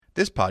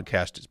This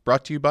podcast is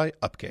brought to you by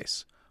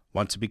Upcase.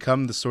 Want to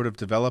become the sort of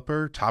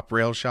developer top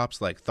Rails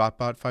shops like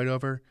Thoughtbot fight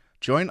over?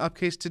 Join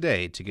Upcase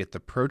today to get the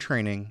pro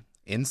training,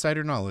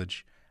 insider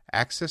knowledge,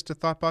 access to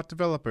Thoughtbot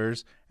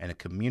developers, and a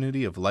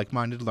community of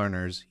like-minded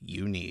learners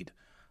you need.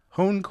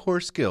 Hone core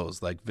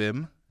skills like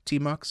Vim,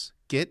 Tmux,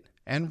 Git,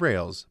 and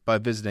Rails by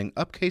visiting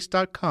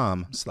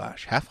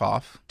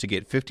upcase.com/half-off to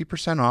get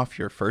 50% off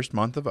your first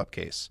month of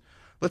Upcase.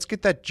 Let's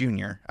get that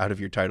junior out of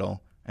your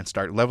title and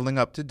start leveling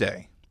up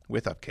today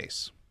with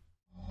Upcase.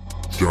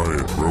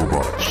 Giant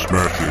robots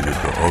smashing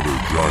into other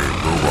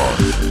giant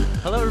robots.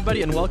 Hello,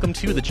 everybody, and welcome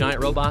to the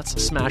Giant Robots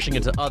Smashing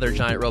into Other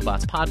Giant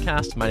Robots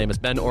podcast. My name is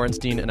Ben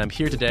Orenstein, and I'm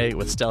here today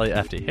with Steli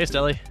Efti. Hey,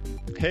 Steli.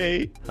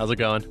 Hey. How's it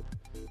going?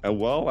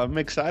 Well, I'm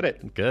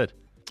excited. Good.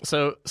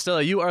 So,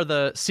 Steli, you are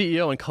the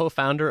CEO and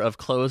co-founder of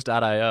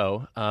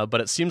Close.io, but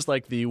it seems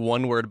like the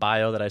one-word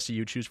bio that I see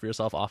you choose for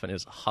yourself often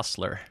is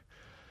hustler.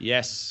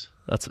 Yes.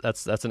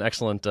 That's an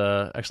excellent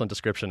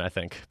description, I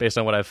think, based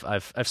on what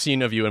I've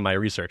seen of you in my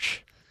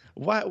research.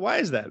 Why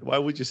is that? Why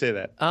would you say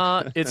that?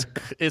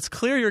 It's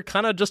clear you're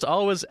kind of just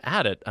always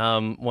at it.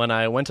 When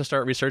I went to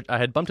start research, I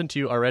had bumped into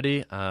you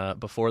already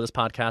before this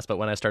podcast, but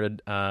when I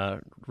started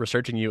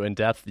researching you in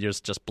depth,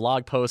 there's just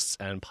blog posts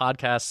and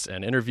podcasts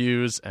and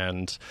interviews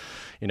and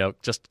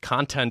just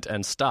content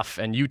and stuff,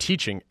 and you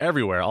teaching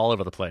everywhere, all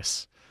over the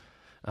place.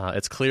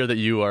 It's clear that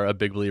you are a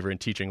big believer in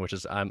teaching, which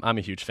is I'm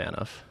a huge fan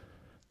of.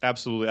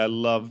 Absolutely. I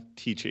love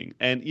teaching.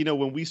 And,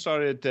 when we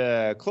started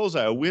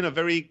Close.io, we're in a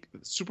very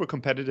super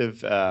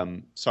competitive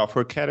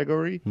software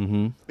category,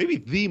 maybe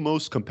the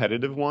most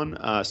competitive one,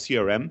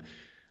 CRM.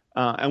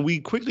 And we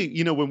quickly,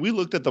 when we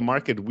looked at the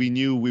market, we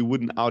knew we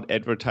wouldn't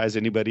out-advertise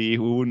anybody,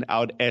 we wouldn't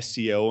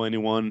out-SEO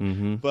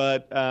anyone.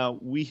 But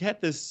we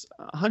had this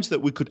hunch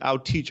that we could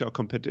out-teach our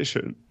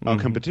competition.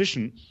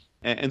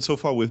 And so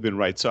far we've been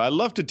right. So I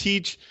love to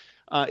teach.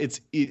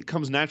 It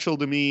comes natural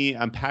to me.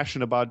 I'm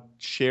passionate about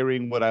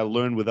sharing what I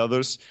learn with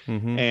others,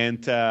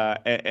 and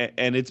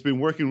it's been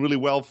working really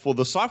well for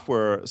the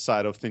software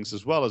side of things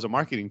as well as a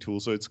marketing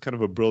tool. So it's kind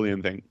of a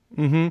brilliant thing.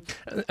 And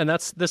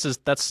that's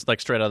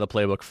like straight out of the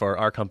playbook for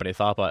our company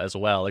Thoughtbot as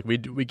well. Like we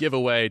give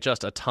away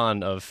just a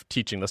ton of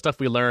teaching. The stuff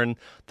we learn,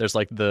 there's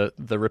like the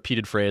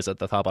repeated phrase at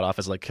the Thoughtbot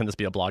office, like, can this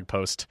be a blog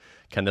post?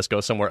 Can this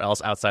go somewhere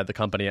else outside the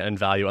company and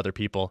value other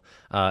people?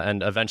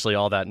 And eventually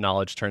all that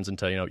knowledge turns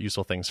into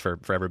useful things for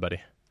everybody.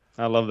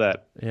 I love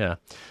that. Yeah.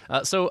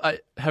 So I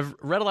have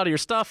read a lot of your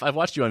stuff. I've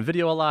watched you on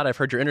video a lot. I've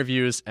heard your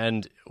interviews.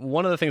 And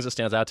one of the things that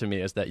stands out to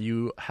me is that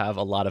you have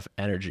a lot of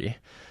energy.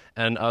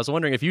 And I was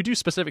wondering if you do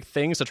specific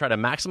things to try to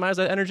maximize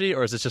that energy,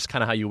 or is it just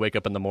kind of how you wake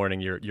up in the morning,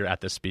 you're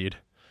at this speed?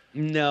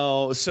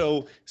 No.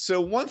 So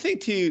one thing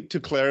to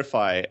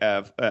clarify,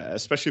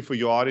 especially for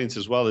your audience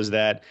as well, is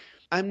that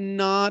I'm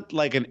not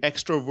like an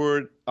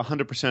extrovert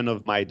 100%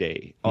 of my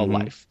day or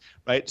life,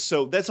 right?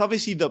 So that's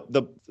obviously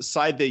the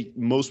side that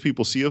most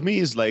people see of me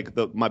is like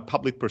my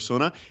public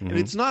persona. And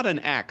it's not an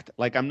act.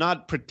 Like I'm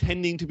not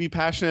pretending to be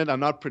passionate. I'm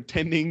not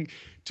pretending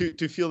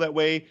to feel that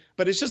way.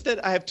 But it's just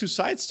that I have two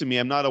sides to me.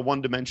 I'm not a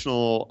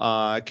one-dimensional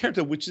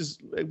character, which is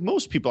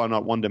most people are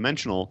not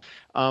one-dimensional.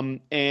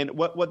 And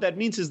what that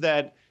means is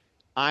that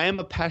I am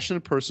a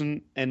passionate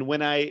person, and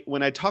when I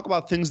talk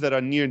about things that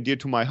are near and dear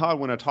to my heart,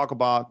 when I talk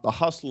about the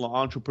hustle,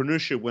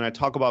 entrepreneurship, when I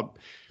talk about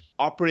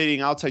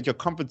operating outside your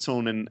comfort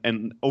zone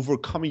and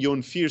overcoming your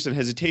own fears and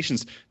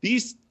hesitations,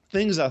 these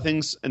things are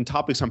things and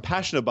topics I'm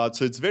passionate about.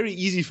 So it's very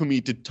easy for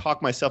me to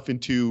talk myself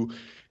into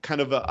kind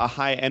of a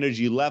high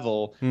energy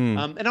level.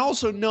 And I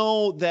also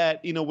know that,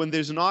 when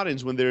there's an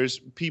audience, when there's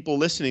people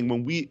listening,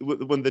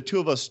 when the two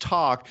of us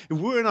talk, if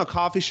we were in a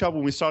coffee shop,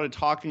 when we started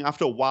talking,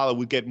 after a while, I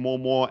would get more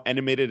and more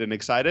animated and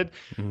excited.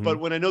 But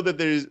when I know that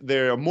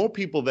there are more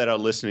people that are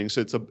listening, so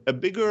it's a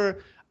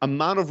bigger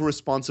amount of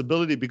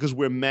responsibility because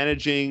we're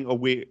managing, or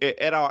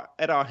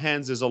at our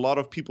hands, there's a lot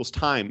of people's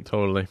time.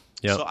 Totally.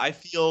 Yeah. So I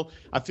feel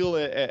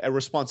a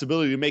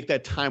responsibility to make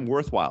that time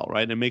worthwhile,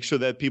 right? And make sure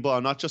that people are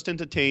not just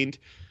entertained,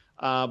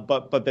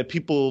 but that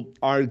people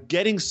are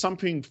getting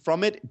something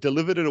from it,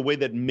 delivered in a way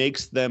that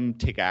makes them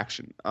take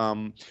action.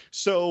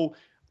 So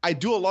I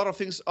do a lot of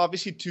things,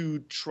 obviously, to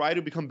try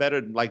to become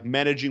better, like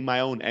managing my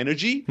own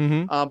energy.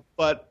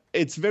 But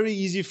it's very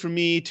easy for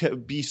me to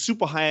be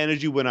super high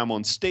energy when I'm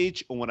on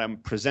stage or when I'm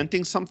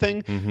presenting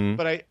something.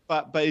 But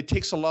it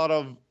takes a lot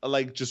of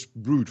like just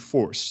brute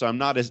force. So I'm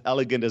not as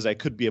elegant as I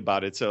could be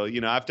about it. So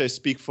after I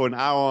speak for an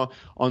hour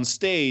on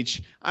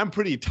stage, I'm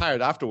pretty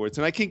tired afterwards,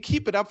 and I can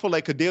keep it up for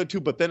like a day or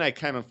two, but then I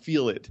kind of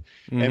feel it,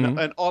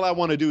 and all I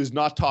want to do is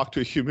not talk to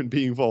a human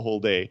being for a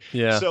whole day.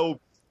 Yeah. So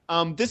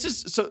this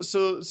is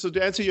so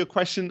to answer your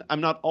question, I'm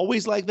not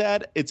always like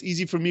that. It's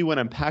easy for me when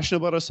I'm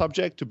passionate about a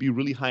subject to be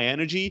really high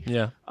energy.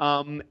 Yeah.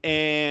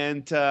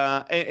 And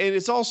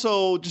it's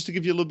also, just to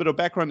give you a little bit of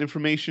background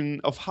information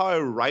of how I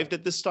arrived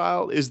at this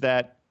style, is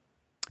that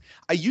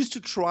I used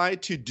to try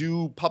to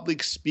do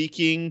public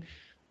speaking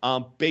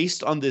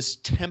based on this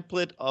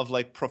template of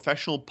like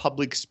professional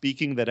public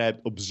speaking that I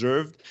had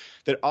observed.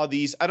 There are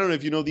these, I don't know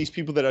if you know these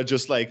people that are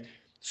just like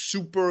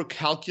super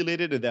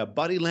calculated in their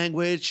body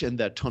language and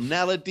their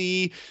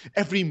tonality.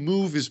 Every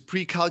move is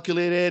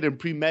pre-calculated and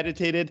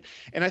premeditated.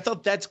 And I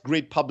thought that's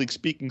great public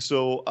speaking.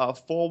 So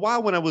for a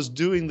while when I was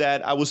doing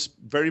that, I was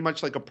very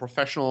much like a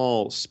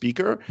professional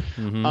speaker.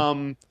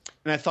 And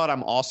I thought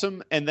I'm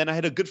awesome. And then I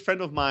had a good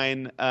friend of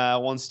mine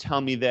once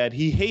tell me that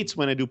he hates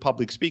when I do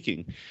public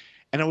speaking.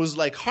 And I was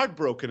like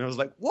heartbroken. I was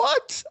like,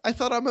 what? I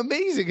thought I'm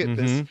amazing at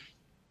this.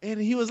 And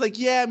he was like,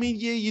 yeah,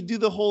 you do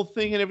the whole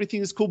thing and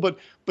everything is cool, but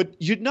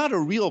you're not a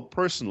real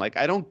person. Like,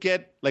 I don't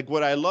get, like,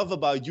 what I love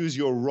about you is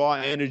your raw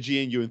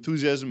energy and your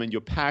enthusiasm and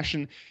your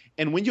passion.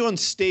 And when you're on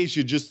stage,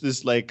 you're just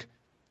this,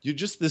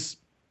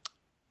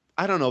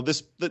 I don't know,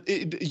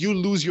 you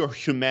lose your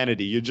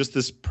humanity. You're just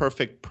this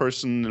perfect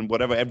person and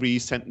whatever. Every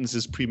sentence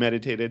is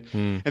premeditated.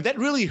 And that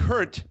really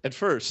hurt at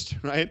first,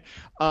 right?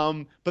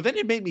 But then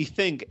it made me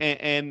think,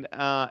 and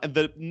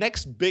the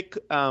next big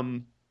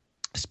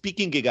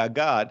speaking gig I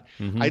got,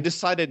 I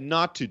decided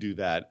not to do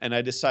that. And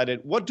I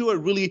decided, what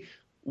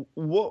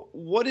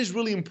is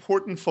really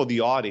important for the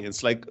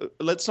audience? Like,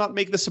 let's not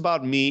make this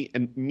about me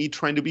and me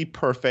trying to be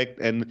perfect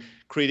and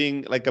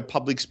creating like a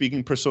public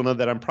speaking persona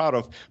that I'm proud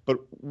of. But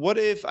what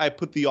if I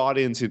put the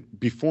audience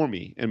before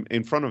me and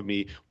in front of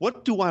me?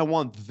 What do I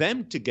want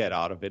them to get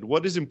out of it?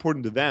 What is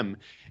important to them?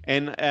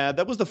 And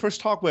that was the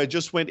first talk where I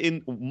just went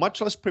in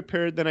much less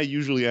prepared than I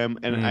usually am.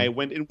 And I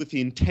went in with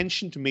the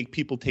intention to make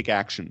people take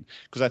action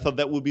because I thought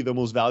that would be the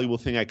most valuable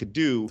thing I could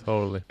do.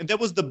 Totally. And that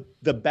was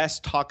the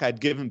best talk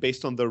I'd given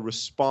based on the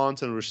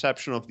response and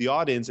reception of the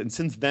audience. And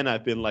since then,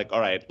 I've been like,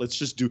 all right, let's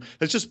just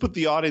put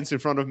the audience in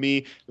front of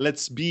me.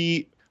 Let's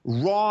be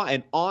raw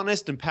and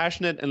honest and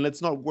passionate. And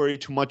let's not worry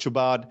too much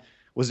about,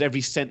 was every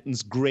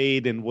sentence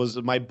great and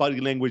was my body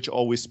language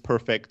always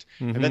perfect?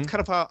 And that's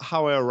kind of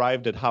how I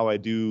arrived at how I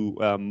do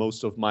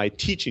most of my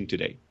teaching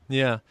today.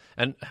 Yeah.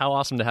 And how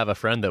awesome to have a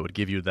friend that would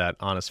give you that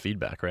honest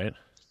feedback, right?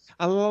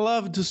 I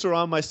love to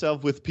surround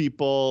myself with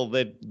people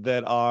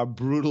that are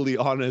brutally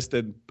honest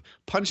and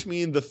punch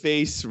me in the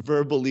face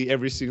verbally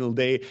every single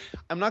day.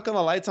 I'm not going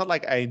to lie. It's not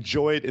like I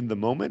enjoy it in the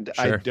moment.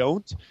 Sure. I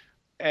don't.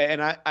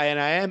 And I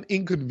am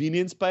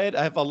inconvenienced by it.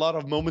 I have a lot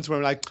of moments where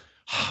I'm like,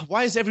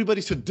 why is everybody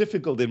so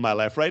difficult in my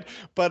life, right?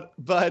 But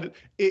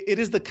it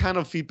is the kind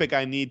of feedback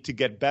I need to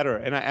get better.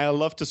 And I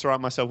love to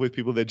surround myself with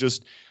people that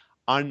just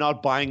are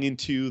not buying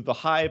into the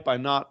hype, are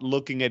not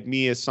looking at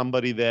me as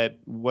somebody that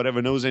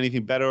whatever knows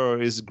anything better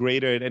or is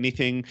greater at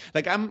anything.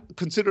 Like, I'm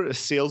considered a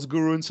sales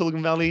guru in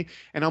Silicon Valley,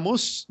 and I'm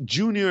most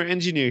junior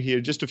engineer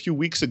here. Just a few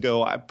weeks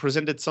ago, I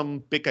presented some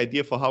big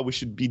idea for how we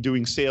should be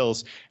doing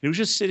sales. And he was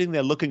just sitting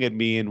there looking at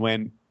me and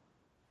went,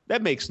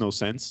 that makes no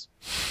sense.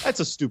 That's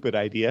a stupid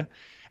idea.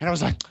 And I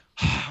was like,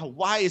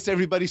 why is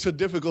everybody so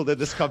difficult at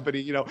this company?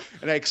 You know,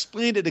 and I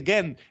explained it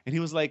again. And he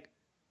was like,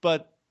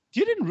 but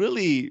you didn't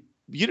really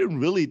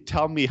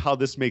tell me how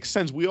this makes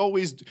sense. We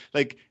always,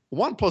 like,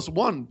 1 +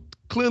 1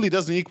 clearly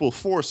doesn't equal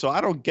 4, so I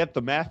don't get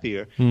the math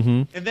here.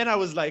 And then I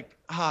was like,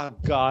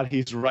 God,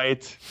 he's right.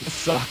 It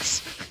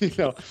sucks. You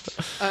know,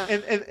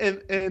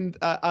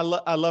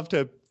 I love to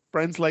have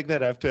friends like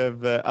that.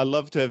 I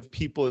love to have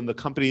people in the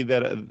company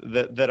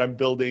that I'm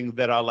building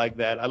that are like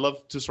that. I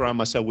love to surround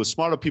myself with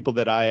smarter people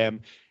that I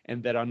am,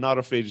 and that are not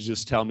afraid to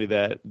just tell me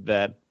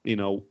that you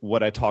know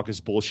what I talk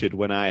is bullshit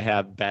when I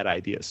have bad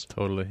ideas.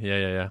 Totally.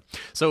 Yeah.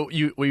 So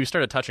you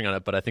started touching on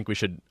it, but I think we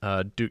should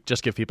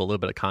just give people a little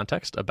bit of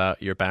context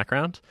about your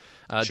background.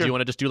 Sure. Do you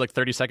want to just do like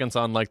 30 seconds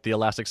on like the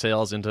Elastic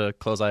Sales into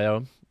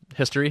Close.io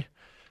history?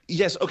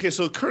 Yes. Okay.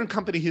 So current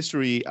company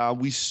history,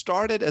 we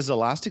started as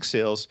Elastic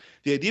Sales.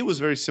 The idea was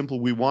very simple.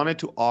 We wanted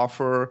to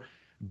offer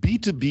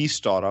B2B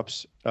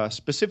startups,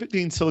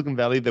 specifically in Silicon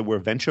Valley, that were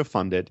venture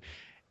funded,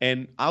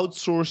 an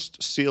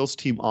outsourced sales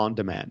team on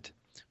demand,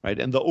 right?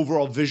 And the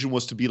overall vision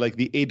was to be like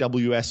the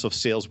AWS of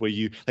sales, where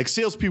you, like,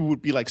 salespeople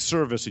would be like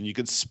service, and you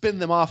could spin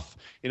them off,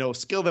 you know,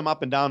 scale them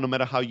up and down no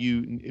matter how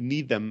you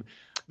need them.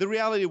 The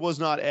reality was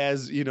not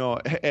as, you know,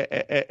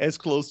 as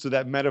close to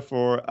that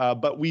metaphor,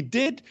 but we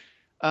did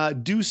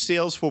do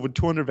sales for over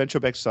 200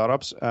 venture-backed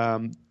startups,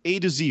 A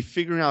to Z,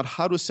 figuring out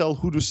how to sell,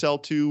 who to sell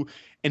to,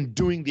 and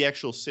doing the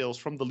actual sales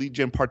from the lead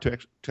gen part to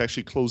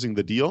actually closing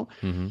the deal.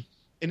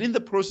 And in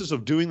the process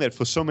of doing that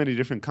for so many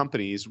different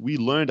companies, we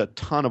learned a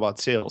ton about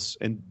sales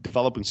and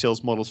developing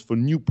sales models for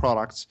new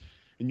products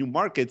and new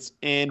markets.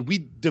 And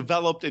we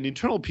developed an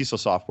internal piece of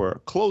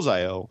software,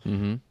 Close.io.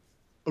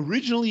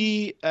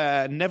 Originally,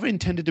 never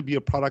intended to be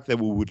a product that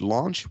we would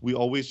launch. We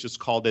always just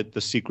called it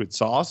the secret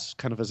sauce,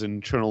 kind of as an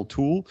internal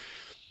tool.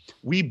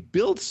 We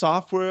built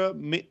software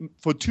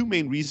for two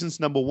main reasons.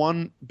 Number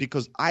one,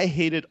 because I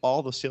hated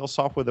all the sales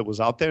software that was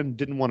out there and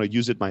didn't want to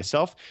use it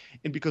myself.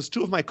 And because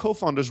two of my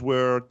co-founders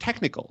were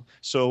technical.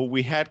 So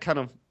we had kind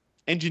of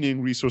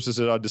engineering resources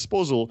at our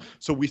disposal.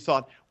 So we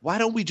thought, why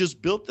don't we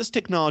just build this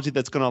technology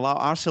that's going to allow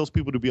our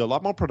salespeople to be a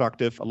lot more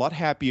productive, a lot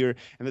happier,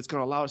 and that's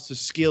going to allow us to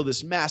scale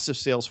this massive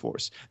sales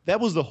force. That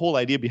was the whole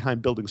idea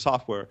behind building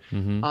software.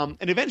 And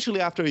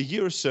eventually, after a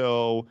year or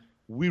so,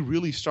 we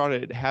really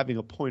started having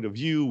a point of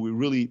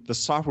view. The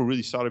software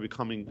really started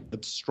becoming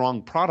a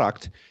strong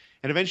product.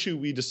 And eventually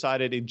we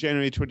decided in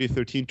January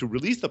 2013 to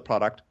release the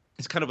product.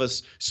 It's kind of a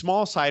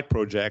small side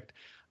project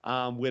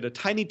with a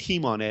tiny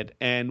team on it.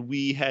 And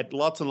we had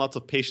lots and lots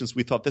of patience.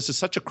 We thought this is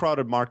such a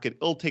crowded market.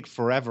 It'll take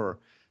forever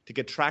to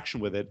get traction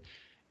with it.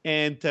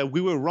 And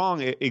we were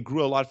wrong. It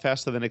grew a lot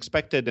faster than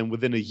expected. And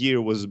within a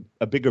year was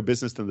a bigger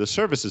business than the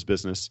services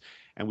business.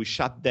 And we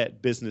shut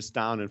that business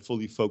down and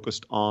fully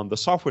focused on the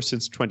software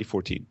since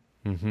 2014.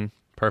 Mm-hmm.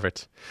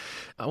 Perfect.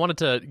 I wanted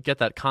to get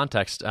that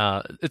context.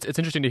 It's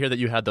interesting to hear that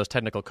you had those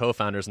technical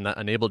co-founders and that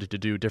enabled you to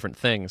do different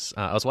things.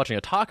 I was watching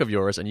a talk of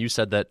yours, and you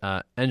said that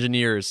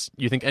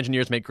you think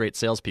engineers make great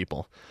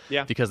salespeople,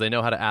 because they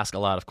know how to ask a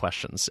lot of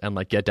questions and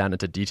like get down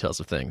into details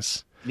of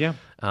things. Yeah.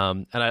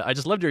 And I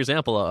just loved your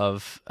example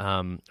of,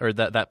 or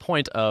that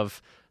point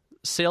of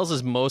sales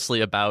is mostly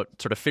about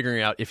sort of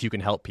figuring out if you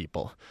can help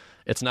people.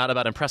 It's not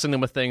about impressing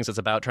them with things. It's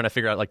about trying to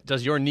figure out, like,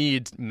 does your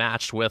need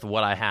match with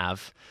what I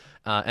have?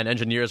 And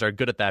engineers are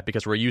good at that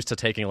because we're used to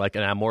taking like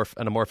an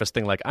amorphous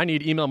thing like, I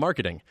need email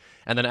marketing,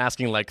 and then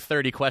asking like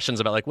 30 questions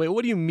about like, wait,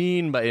 what do you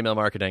mean by email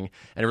marketing?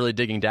 And really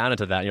digging down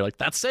into that. And you're like,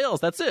 that's sales,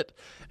 that's it.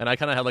 And I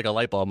kind of had like a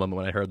light bulb moment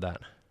when I heard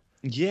that.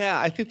 Yeah,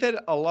 I think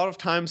that a lot of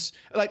times,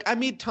 like I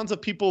meet tons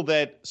of people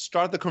that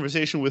start the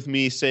conversation with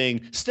me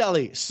saying,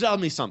 Stelly, sell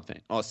me something,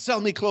 or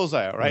sell me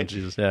Closewire, right? Oh,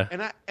 Jesus, yeah.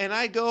 And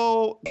I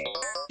go,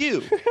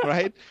 you,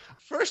 right?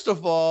 First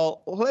of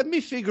all, let me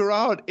figure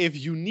out if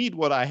you need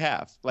what I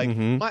have. Like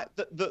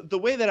the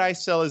way that I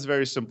sell is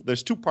very simple.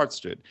 There's two parts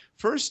to it.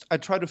 First, I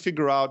try to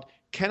figure out,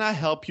 can I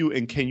help you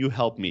and can you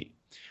help me?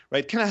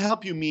 Right? Can I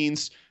help you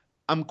means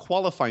I'm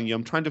qualifying you.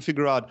 I'm trying to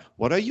figure out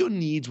what are your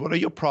needs, what are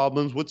your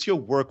problems, what's your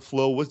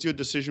workflow, what's your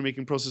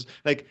decision-making process?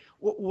 Like,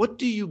 what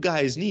do you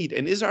guys need?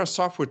 And is our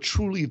software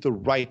truly the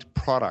right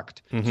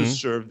product to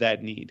serve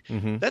that need?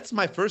 That's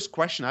my first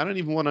question. I don't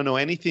even want to know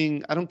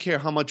anything. I don't care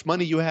how much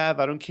money you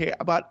have. I don't care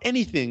about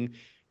anything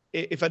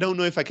if I don't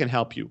know if I can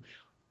help you.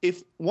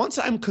 If once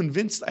I'm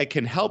convinced I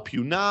can help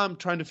you, now I'm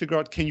trying to figure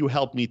out, can you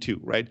help me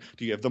too, right?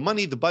 Do you have the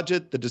money, the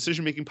budget, the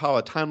decision-making power,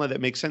 a timeline that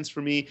makes sense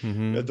for me,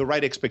 the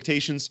right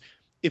expectations?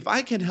 If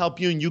I can help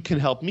you and you can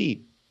help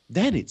me,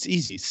 then it's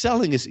easy.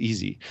 Selling is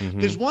easy.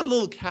 There's one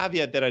little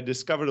caveat that I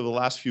discovered over the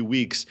last few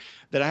weeks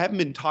that I haven't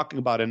been talking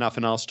about enough,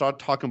 and I'll start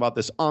talking about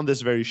this on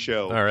this very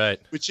show. All right.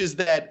 Which is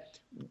that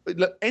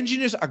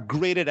engineers are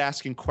great at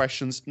asking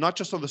questions, not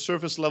just on the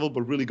surface level,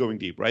 but really going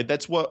deep, right?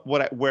 That's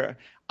where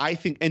I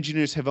think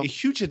engineers have a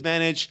huge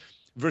advantage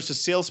versus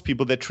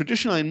salespeople that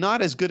traditionally are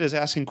not as good as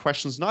asking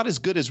questions, not as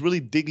good as really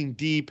digging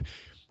deep,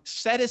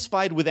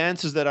 satisfied with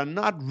answers that are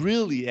not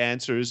really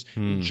answers,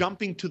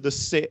 jumping to the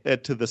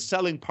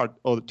selling part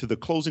or to the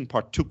closing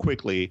part too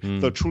quickly,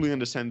 though truly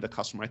understanding the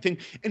customer. I think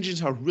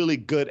engineers are really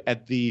good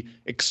at the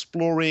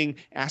exploring,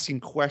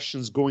 asking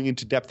questions, going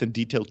into depth and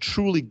detail,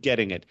 truly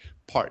getting it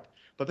part.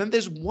 But then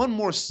there's one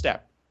more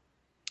step.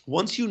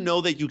 Once you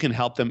know that you can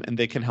help them and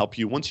they can help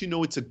you, once you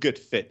know it's a good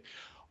fit,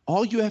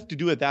 all you have to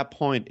do at that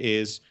point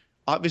is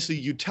obviously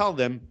you tell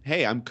them,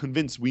 hey, I'm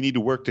convinced we need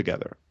to work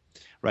together,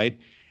 right?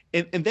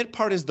 And that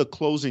part is the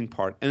closing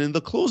part. And in the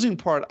closing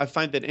part, I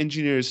find that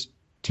engineers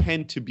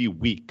tend to be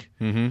weak.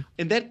 In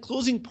that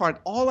closing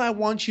part, all I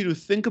want you to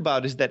think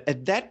about is that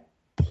at that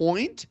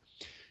point,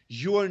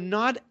 you're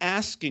not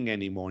asking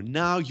anymore.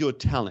 Now you're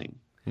telling.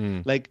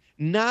 Like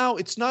now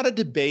it's not a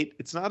debate.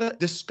 It's not a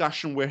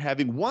discussion we're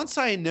having. Once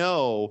I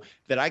know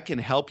that I can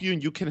help you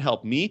and you can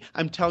help me,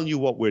 I'm telling you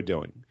what we're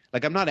doing.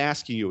 Like I'm not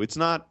asking you. It's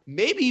not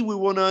maybe we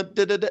want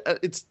to.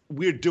 It's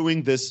we're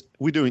doing this.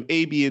 We're doing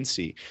A, B, and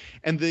C.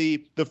 And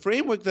the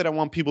framework that I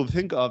want people to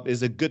think of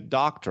is a good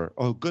doctor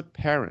or a good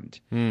parent,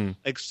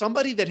 like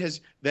somebody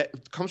that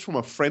comes from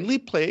a friendly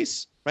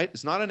place. Right?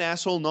 It's not an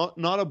asshole,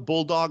 not a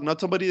bulldog,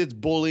 not somebody that's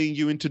bullying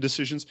you into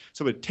decisions.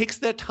 So it takes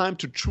their time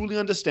to truly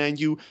understand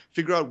you,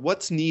 figure out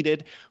what's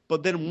needed.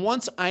 But then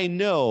once I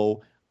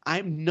know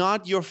I'm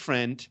not your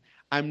friend,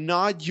 I'm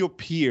not your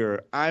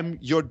peer, I'm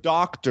your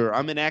doctor,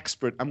 I'm an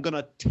expert, I'm going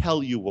to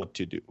tell you what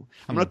to do.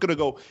 I'm not going to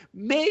go,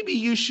 maybe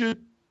you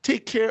should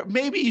take care,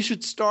 maybe you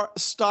should stop,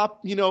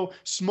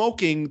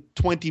 smoking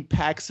 20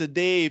 packs a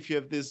day if you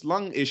have this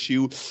lung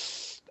issue.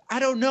 I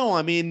don't know.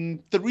 I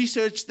mean,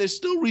 there's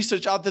still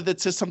research out there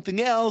that says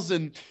something else,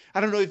 and I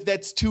don't know if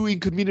that's too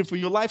inconvenient for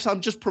your life, so I'm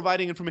just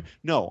providing information.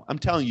 No, I'm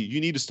telling you, you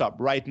need to stop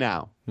right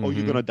now, or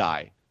you're going to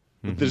die.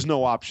 There's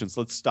no options.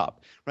 Let's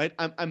stop, right?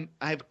 I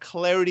have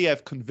clarity, I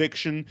have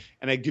conviction,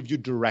 and I give you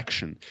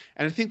direction.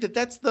 And I think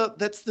that's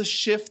the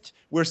shift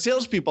where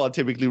salespeople are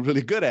typically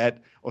really good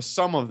at, or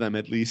some of them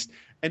at least,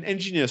 and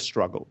engineers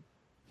struggle.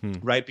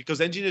 Right?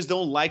 Because engineers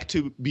don't like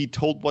to be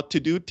told what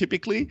to do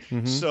typically.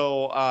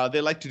 So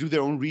they like to do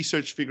their own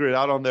research, figure it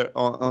out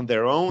on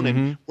their own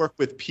and work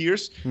with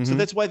peers. So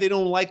that's why they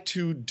don't like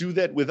to do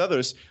that with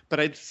others. But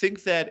I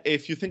think that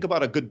if you think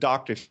about a good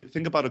doctor, if you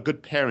think about a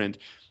good parent,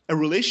 a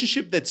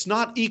relationship that's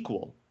not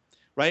equal,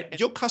 right?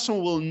 Your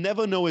customer will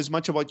never know as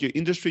much about your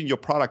industry and your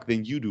product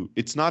than you do.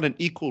 It's not an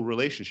equal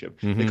relationship.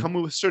 They come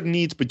with certain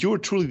needs, but you're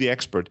truly the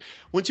expert.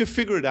 Once you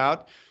figure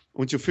out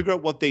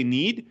what they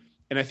need,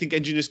 and I think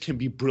engineers can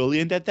be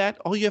brilliant at that.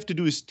 All you have to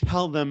do is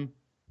tell them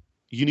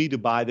you need to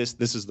buy this.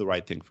 This is the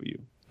right thing for you.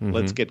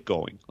 Let's get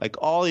going. Like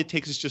all it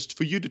takes is just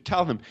for you to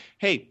tell them,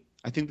 hey,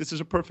 I think this is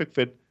a perfect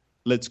fit.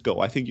 Let's go.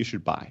 I think you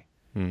should buy.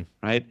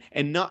 Right?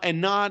 And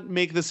not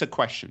make this a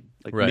question.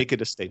 Like make it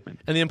a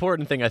statement. And the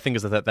important thing I think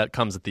is that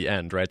comes at the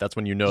end, right? That's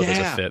when you know there's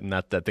a fit and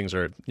that things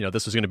are,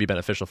 this is going to be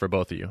beneficial for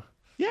both of you.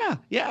 Yeah,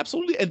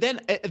 absolutely. And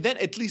then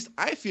at least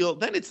I feel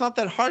then it's not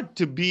that hard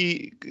to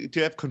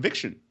have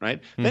conviction,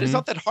 right? Then it's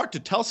not that hard to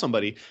tell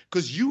somebody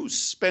because you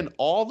spend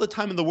all the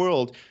time in the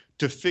world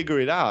to figure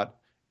it out.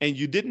 And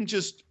you didn't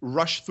just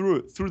rush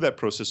through that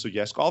process. So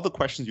you ask all the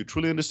questions, you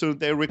truly understood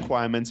their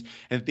requirements.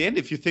 And at the end,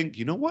 if you think,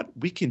 you know what,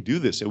 we can do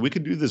this, and we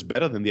can do this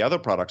better than the other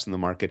products in the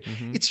market,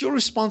 it's your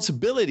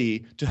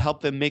responsibility to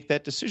help them make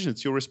that decision.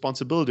 It's your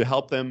responsibility to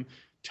help them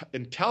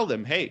and tell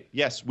them, hey,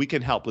 yes, we can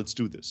help. Let's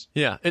do this.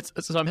 Yeah,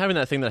 so I'm having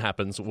that thing that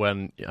happens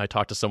when I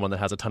talk to someone that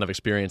has a ton of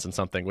experience in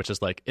something, which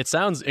is like, it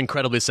sounds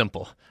incredibly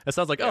simple. It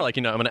sounds like, I'm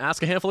going to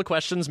ask a handful of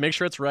questions, make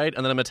sure it's right,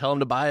 and then I'm going to tell them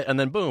to buy it, and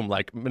then boom,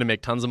 like I'm going to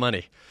make tons of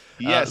money.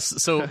 Yes.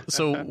 So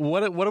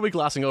what are we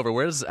glossing over?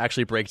 Where does it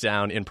actually break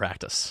down in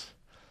practice?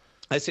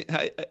 I say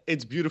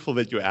it's beautiful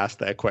that you asked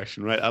that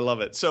question, right? I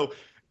love it. So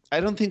I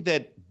don't think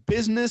that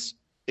business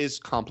is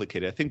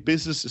complicated. I think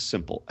business is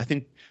simple. I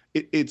think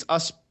it's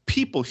us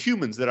people,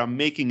 humans, that are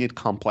making it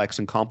complex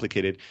and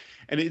complicated.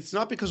 And it's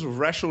not because of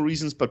rational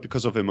reasons, but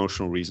because of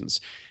emotional reasons.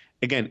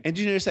 Again,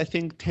 engineers, I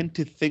think, tend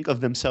to think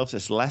of themselves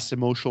as less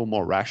emotional,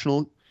 more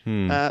rational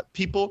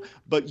people,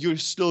 but you're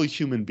still a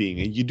human being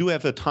and you do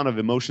have a ton of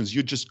emotions.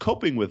 You're just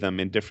coping with them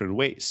in different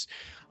ways.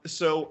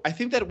 So I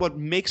think that what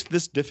makes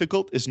this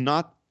difficult is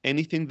not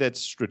anything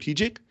that's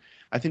strategic.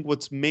 I think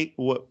what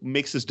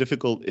makes this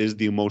difficult is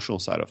the emotional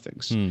side of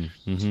things,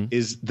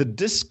 is the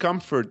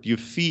discomfort you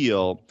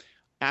feel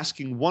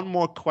asking one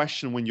more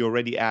question when you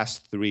already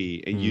asked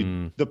three,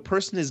 and the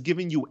person is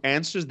giving you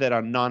answers that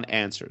are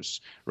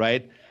non-answers,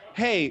 right?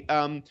 Hey,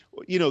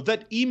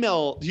 that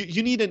email,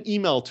 you need an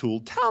email tool.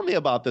 Tell me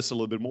about this a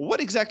little bit more.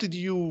 What exactly do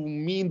you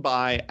mean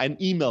by an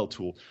email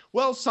tool?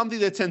 Well, something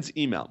that sends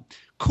email.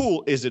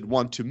 Cool. Is it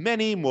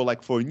one-to-many, more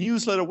like for a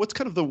newsletter? What's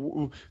kind of the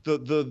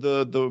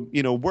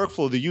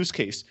workflow, the use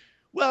case?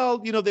 Well,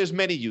 there's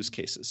many use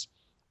cases.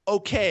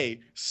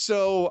 Okay,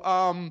 so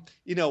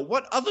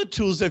what other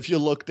tools have you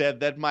looked at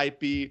that might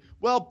be?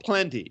 Well,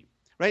 plenty,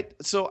 right?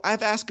 So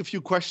I've asked a few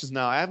questions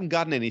now. I haven't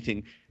gotten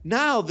anything.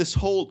 Now this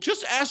whole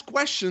just ask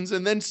questions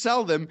and then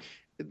sell them,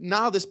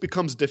 now this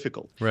becomes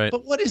difficult. Right.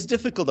 But what is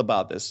difficult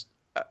about this?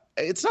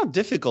 It's not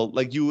difficult.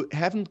 Like you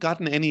haven't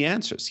gotten any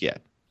answers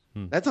yet.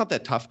 That's not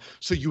that tough.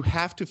 So you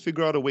have to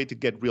figure out a way to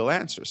get real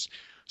answers.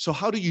 So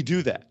how do you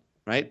do that,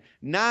 right?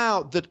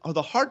 Now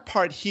the hard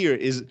part here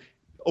is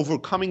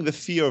overcoming the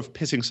fear of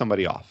pissing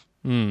somebody off,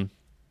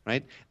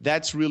 right?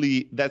 That's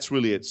really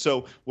it.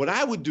 So what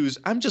I would do is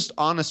I'm just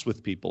honest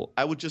with people.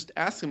 I would just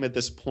ask them at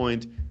this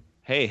point,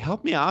 hey,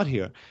 help me out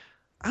here.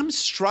 I'm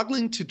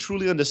struggling to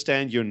truly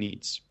understand your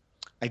needs.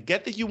 I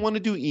get that you want to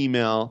do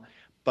email,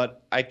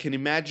 but I can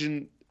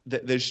imagine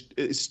that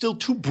it's still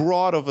too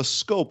broad of a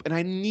scope, and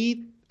I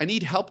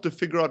need help to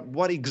figure out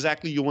what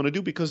exactly you want to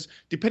do, because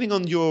depending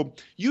on your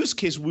use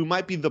case, we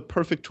might be the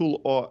perfect tool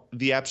or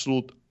the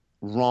absolute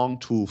wrong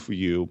tool for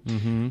you.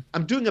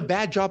 I'm doing a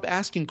bad job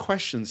asking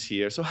questions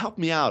here, so help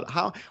me out.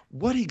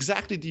 What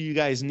exactly do you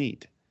guys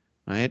need,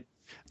 right?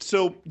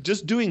 So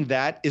just doing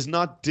that is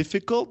not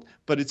difficult,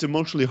 but it's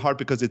emotionally hard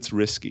because it's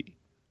risky.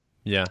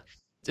 Yeah.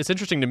 It's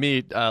interesting to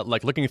me,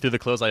 like looking through the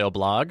Close.io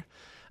blog,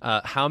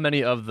 how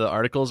many of the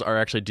articles are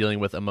actually dealing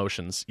with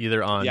emotions,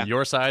 either on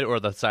your side or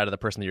the side of the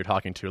person that you're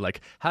talking to.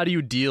 Like, how do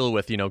you deal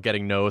with,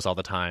 getting no's all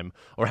the time?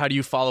 Or how do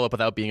you follow up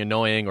without being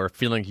annoying or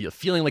feeling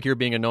like you're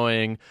being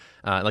annoying?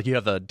 Like you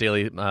have the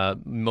daily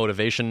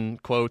motivation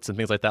quotes and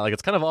things like that. Like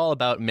it's kind of all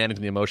about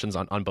managing the emotions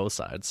on both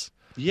sides.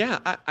 Yeah,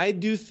 I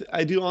do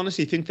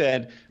honestly think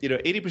that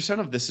 80%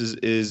 of this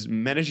is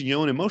managing your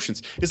own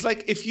emotions. It's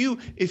like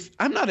if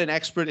I'm not an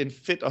expert in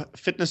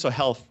fitness or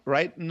health,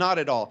 right? Not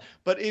at all.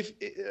 But if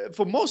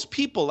for most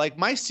people, like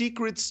my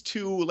secrets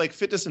to like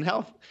fitness and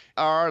health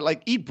are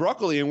like eat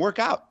broccoli and work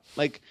out.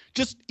 Like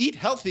just eat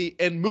healthy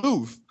and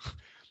move.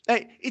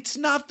 It's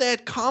not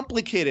that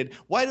complicated.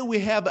 Why do we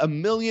have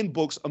 1 million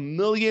books, 1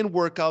 million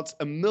workouts,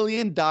 1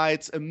 million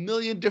diets, 1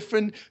 million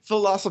different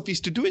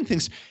philosophies to doing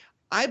things?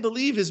 I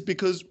believe is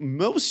because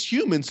most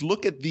humans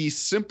look at the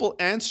simple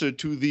answer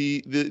to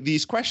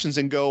these questions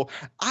and go,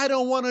 I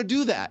don't want to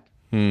do that.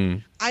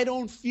 I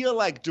don't feel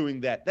like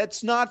doing that.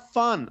 That's not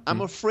fun. I'm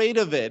afraid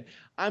of it.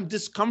 I'm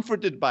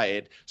discomforted by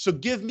it. So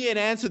give me an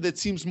answer that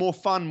seems more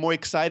fun, more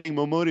exciting,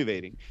 more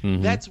motivating.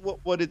 That's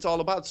what it's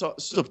all about.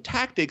 So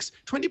tactics,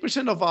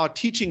 20% of our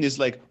teaching is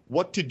like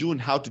what to do and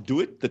how to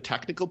do it, the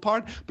technical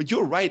part. But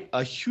you're right.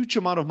 A huge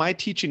amount of my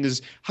teaching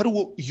is how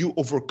do you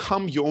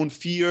overcome your own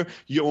fear,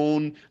 your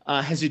own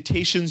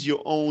hesitations,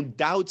 your own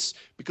doubts,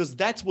 because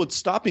that's what's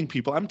stopping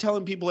people. I'm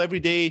telling people every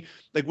day,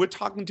 like we're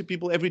talking to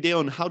people every day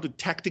on how to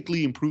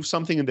tactically improve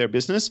something in their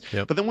business.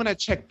 But then when I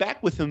check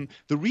back with them,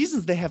 the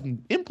reasons they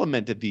haven't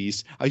implemented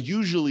these are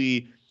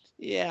usually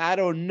yeah, I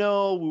don't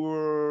know. We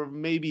were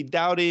maybe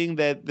doubting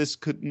that this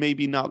could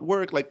maybe not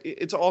work. Like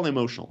it's all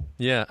emotional.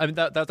 Yeah, I mean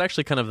that's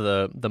actually kind of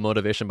the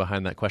motivation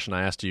behind that question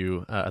I asked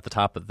you at the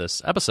top of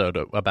this episode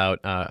about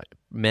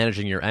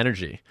managing your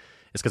energy.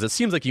 Is because it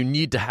seems like you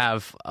need to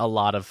have a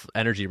lot of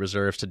energy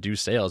reserves to do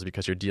sales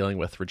because you're dealing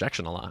with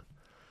rejection a lot.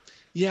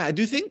 Yeah, I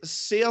do think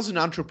sales and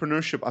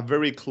entrepreneurship are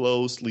very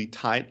closely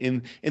tied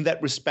in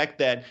that respect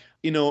that,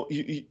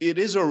 it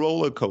is a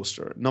roller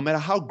coaster, no matter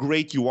how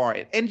great you are.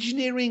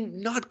 Engineering,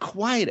 not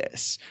quite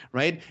as,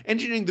 right?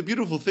 Engineering, the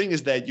beautiful thing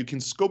is that you can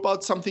scope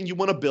out something you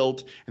want to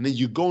build, and then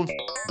you go and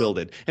build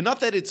it. And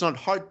not that it's not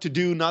hard to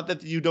do, not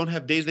that you don't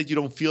have days that you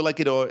don't feel like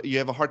it, or you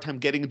have a hard time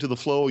getting into the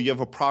flow, or you have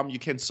a problem you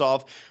can't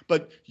solve,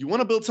 but you want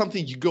to build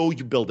something, you go,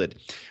 you build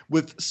it.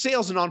 With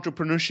sales and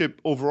entrepreneurship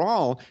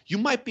overall, you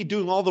might be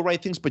doing all the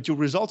right things, but your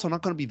results are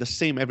not going to be the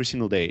same every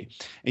single day.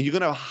 And you're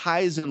going to have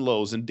highs and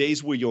lows, and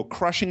days where you're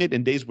crushing it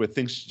and days where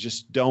things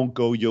just don't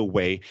go your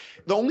way.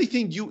 The only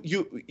thing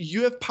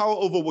you have power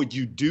over what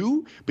you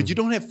do, but you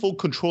don't have full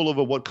control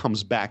over what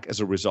comes back as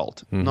a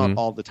result, not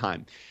all the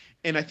time.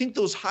 And I think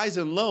those highs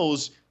and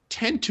lows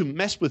tend to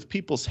mess with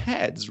people's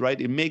heads,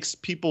 right? It makes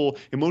people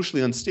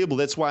emotionally unstable.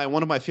 That's why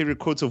one of my favorite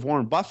quotes of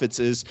Warren Buffett's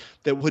is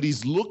that what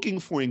he's looking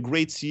for in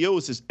great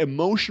CEOs is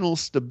emotional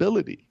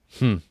stability.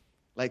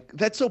 Like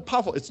that's so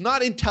powerful. It's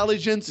not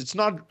intelligence. It's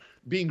not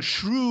being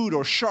shrewd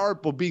or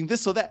sharp or being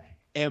this or that.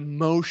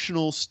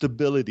 Emotional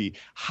stability.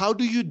 How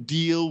do you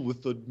deal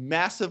with the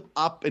massive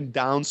up and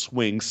down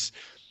swings?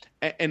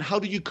 And how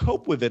do you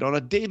cope with it on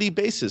a daily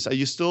basis? Are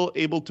you still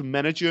able to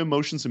manage your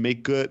emotions and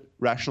make good,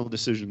 rational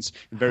decisions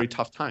in very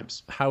tough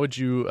times? How would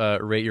you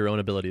rate your own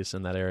abilities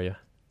in that area?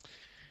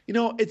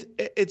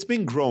 It's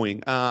been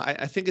growing.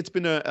 I think it's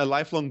been a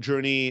lifelong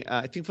journey.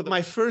 I think for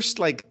my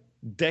first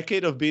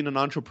decade of being an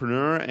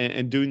entrepreneur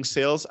and doing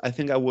sales, I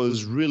think I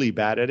was really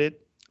bad at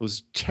it.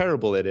 Was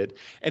terrible at it,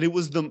 and it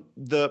was the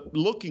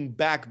looking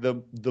back the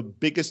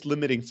biggest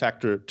limiting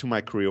factor to my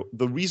career.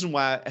 The reason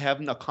why I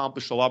haven't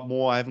accomplished a lot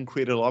more, I haven't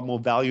created a lot more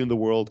value in the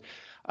world,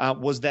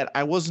 was that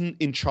I wasn't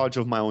in charge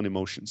of my own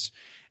emotions.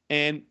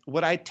 And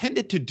what I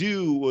tended to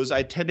do was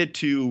I tended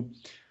to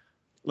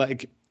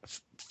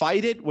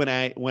fight it when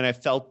I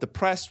felt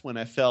depressed, when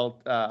I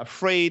felt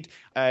afraid.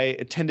 I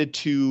tended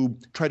to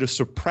try to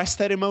suppress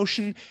that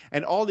emotion,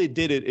 and all it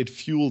did, it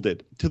fueled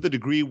it to the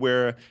degree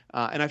where,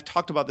 and I've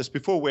talked about this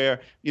before, where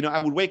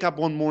I would wake up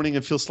one morning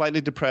and feel slightly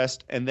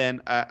depressed, and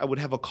then I would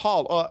have a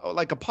call, or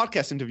like a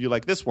podcast interview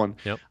like this one.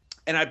 Yep.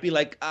 And I'd be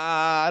like,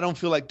 I don't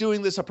feel like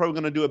doing this. I'm probably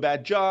going to do a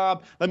bad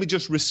job. Let me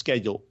just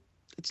reschedule.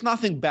 It's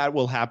nothing bad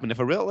will happen if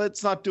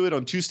let's not do it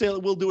on Tuesday.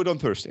 We'll do it on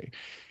Thursday.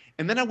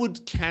 And then I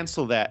would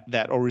cancel that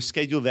or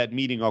reschedule that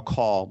meeting or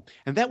call.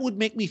 And that would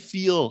make me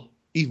feel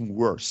even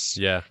worse.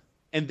 Yeah.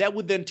 And that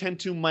would then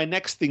tend to my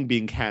next thing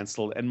being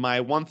canceled. And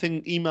my one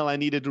thing email I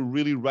needed to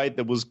really write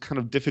that was kind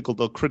of difficult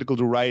or critical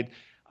to write,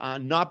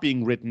 not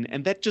being written.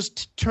 And that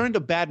just turned a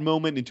bad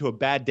moment into a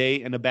bad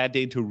day, and a bad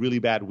day into a really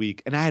bad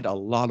week. And I had a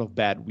lot of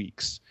bad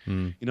weeks.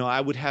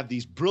 I would have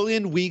these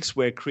brilliant weeks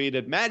where I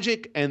created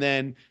magic. And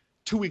then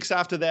 2 weeks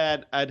after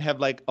that, I'd have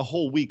like a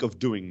whole week of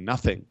doing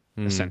nothing,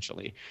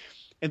 essentially.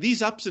 And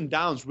these ups and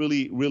downs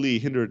really, really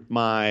hindered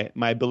my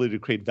ability to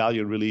create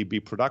value and really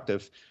be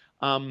productive.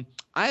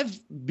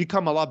 I've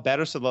become a lot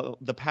better. So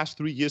the past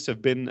 3 years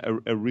have been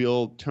a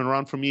real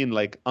turnaround for me in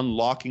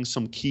unlocking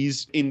some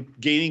keys in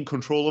gaining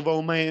control of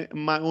all my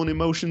own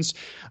emotions.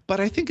 But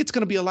I think it's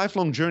going to be a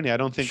lifelong journey. I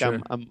don't think Sure.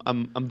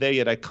 I'm there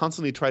yet. I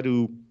constantly try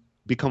to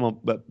become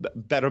a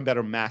better and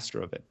better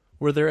master of it.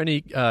 Were there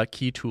any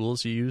key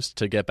tools you used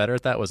to get better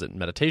at that? Was it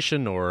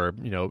meditation or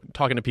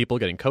talking to people,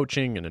 getting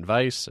coaching and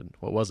advice, and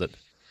what was it?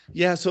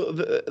 Yeah,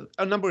 so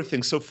a number of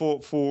things. So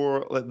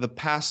for the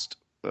past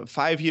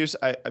 5 years,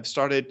 I've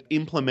started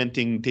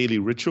implementing daily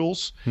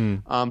rituals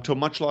to a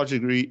much larger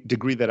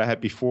degree that I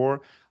had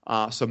before.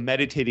 So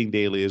meditating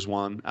daily is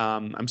one.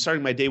 I'm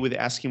starting my day with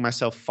asking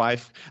myself I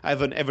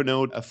have an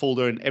Evernote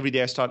folder, and every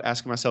day I start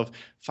asking myself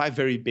 5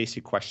 very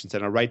basic questions,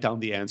 and I write down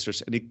the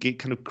answers, and it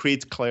kind of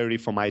creates clarity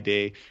for my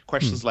day.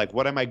 Questions like,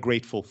 what am I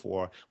grateful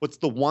for? What's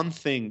the one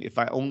thing, if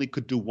I only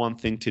could do one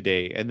thing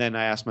today? And then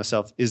I ask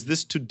myself, is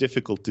this too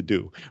difficult to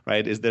do,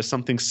 right? Is there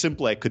something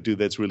simple I could do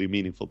that's really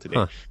meaningful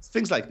today?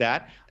 Things like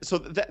that. So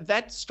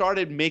that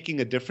started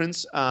making a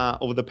difference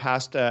over the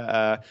past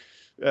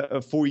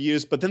 4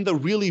 years. But then the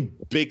really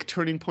big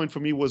turning point for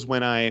me was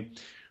when I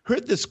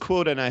heard this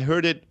quote, and I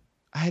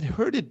had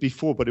heard it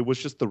before, but it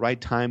was just the right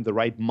time, the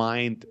right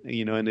mind,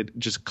 and it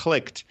just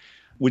clicked,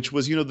 which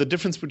was, the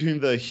difference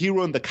between the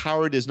hero and the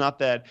coward is not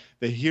that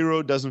the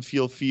hero doesn't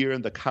feel fear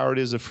and the coward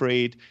is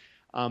afraid.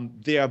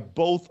 They are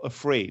both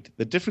afraid.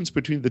 The difference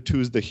between the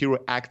two is the hero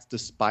acts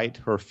despite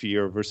her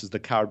fear versus the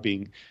coward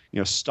being,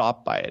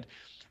 stopped by it.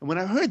 And when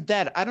I heard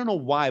that, I don't know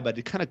why, but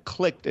it kind of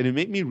clicked, and it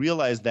made me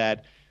realize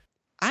that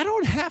I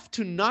don't have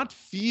to not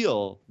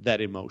feel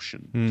that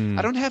emotion.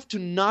 I don't have to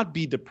not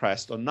be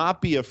depressed or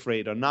not be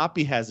afraid or not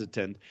be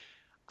hesitant.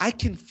 I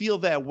can feel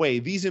that way.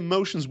 These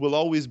emotions will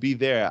always be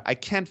there. I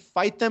can't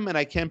fight them, and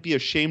I can't be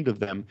ashamed of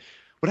them.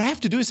 What I have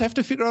to do is I have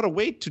to figure out a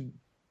way to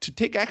to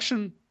take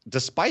action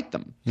despite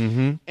them.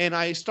 And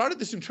I started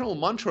this internal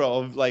mantra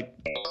of like,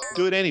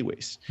 do it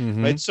anyways,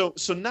 right? So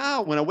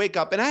now when I wake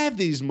up, and I have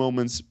these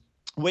moments,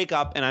 wake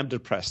up and I'm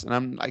depressed and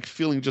I'm like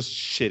feeling just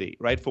shitty,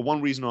 right? For one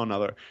reason or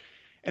another.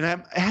 And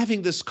I'm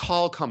having this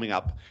call coming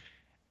up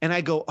and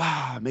I go,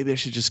 maybe I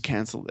should just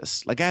cancel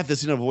this. Like I have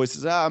this inner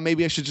voice,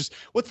 maybe I should just,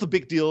 what's the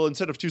big deal?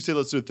 Instead of Tuesday,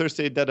 let's do it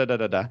Thursday,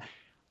 da-da-da-da-da.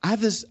 I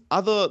have this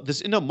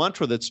inner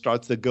mantra that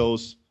starts that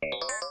goes,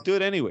 do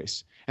it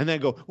anyways. And then I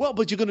go, well,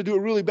 but you're going to do a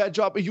really bad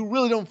job and you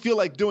really don't feel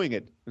like doing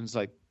it. And it's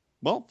like,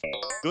 well,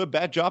 do a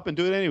bad job and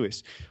do it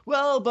anyways.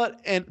 Well,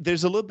 and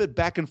there's a little bit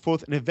back and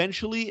forth. And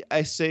eventually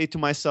I say to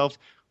myself,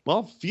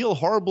 well, feel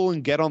horrible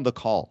and get on the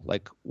call.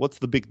 Like, what's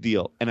the big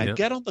deal? And I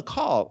get on the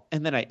call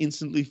and then I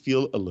instantly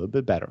feel a little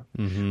bit better,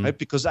 right?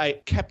 Because I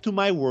kept to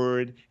my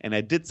word and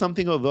I did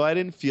something although I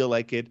didn't feel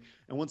like it.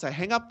 And once I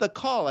hang up the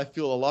call, I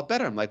feel a lot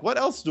better. I'm like, what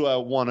else do I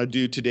want to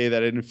do today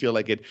that I didn't feel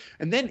like it?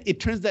 And then it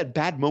turns that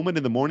bad moment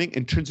in the morning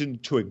and turns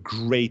into a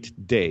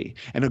great day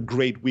and a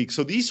great week.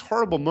 So these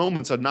horrible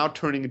moments are now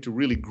turning into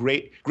really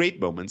great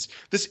moments.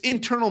 This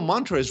internal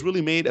mantra has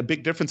really made a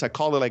big difference. I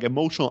call it like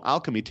emotional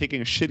alchemy, taking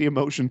a shitty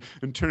emotion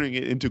and turning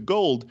it into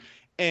gold.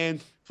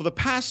 And for the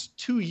past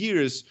 2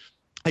 years,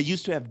 I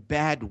used to have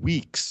bad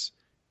weeks,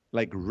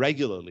 like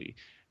regularly.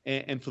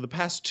 And for the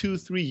past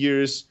 2-3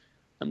 years,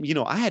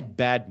 I had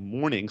bad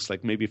mornings,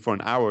 like maybe for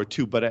an hour or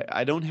two, but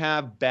I don't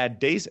have bad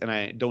days and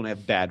I don't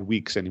have bad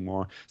weeks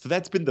anymore. So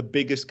that's been the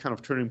biggest kind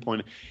of turning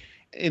point.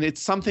 And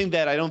it's something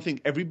that I don't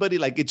think everybody,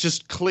 like it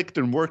just clicked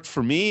and worked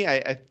for me.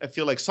 I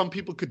feel like some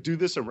people could do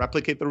this and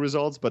replicate the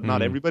results, but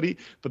not everybody.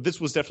 But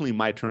this was definitely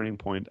my turning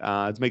point.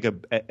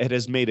 It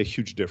has made a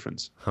huge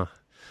difference. Huh.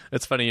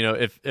 It's funny,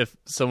 if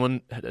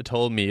someone had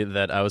told me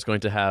that I was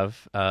going to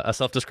have a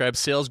self-described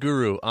sales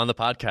guru on the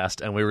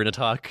podcast and we were going to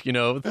talk,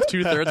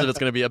 2/3 of it's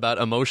going to be about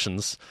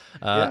emotions,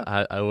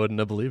 I wouldn't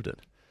have believed it.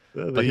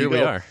 But here we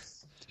are.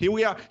 Here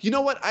we are. You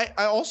know what?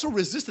 I also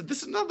resisted.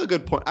 This is another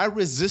good point. I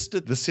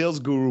resisted the sales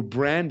guru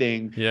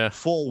branding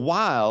for a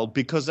while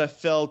because I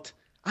felt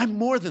I'm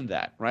more than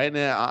that, right? And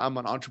I'm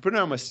an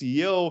entrepreneur. I'm a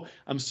CEO.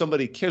 I'm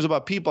somebody who cares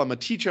about people. I'm a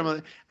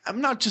teacher.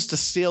 I'm not just a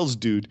sales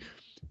dude.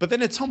 But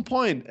then at some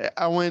point,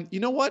 I went, you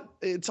know what?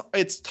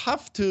 It's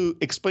tough to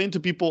explain to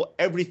people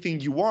everything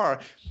you are.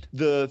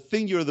 The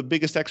thing you're the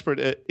biggest expert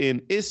in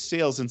is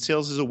sales, and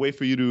sales is a way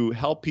for you to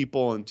help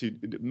people and to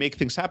make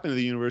things happen in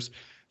the universe.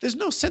 There's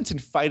no sense in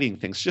fighting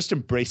things. Just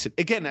embrace it.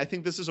 Again, I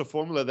think this is a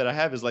formula that I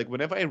have is like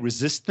whenever I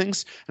resist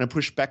things and I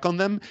push back on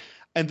them,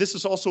 and this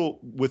is also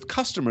with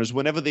customers,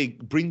 whenever they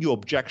bring you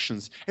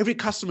objections, every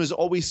customer is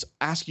always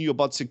asking you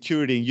about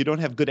security and you don't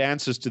have good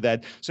answers to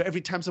that. So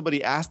every time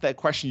somebody asks that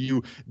question,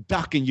 you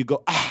duck and you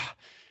go,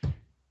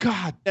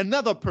 God,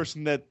 another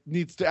person that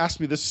needs to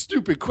ask me this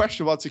stupid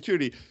question about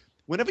security.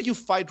 Whenever you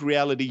fight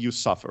reality, you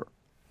suffer.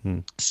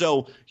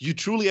 So you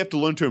truly have to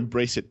learn to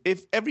embrace it.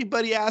 If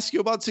everybody asks you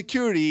about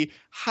security,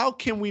 how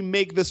can we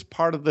make this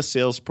part of the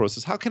sales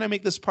process? How can I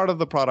make this part of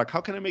the product?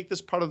 How can I make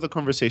this part of the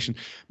conversation?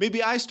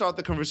 Maybe I start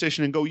the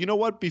conversation and go, you know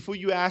what? Before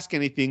you ask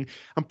anything,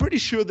 I'm pretty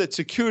sure that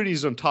security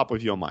is on top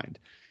of your mind.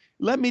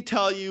 Let me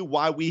tell you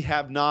why we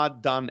have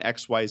not done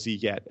X, Y, Z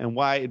yet and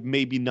why it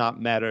maybe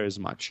not matter as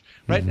much,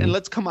 right? And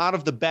let's come out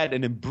of the bed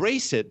and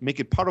embrace it, make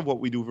it part of what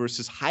we do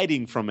versus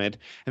hiding from it.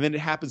 And then it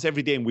happens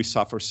every day and we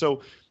suffer.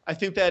 So I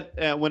think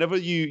that whenever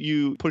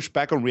you push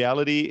back on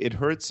reality, it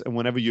hurts. And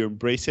whenever you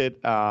embrace it,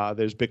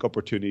 there's big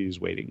opportunities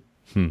waiting.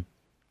 All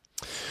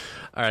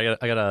right,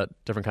 I got a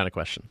different kind of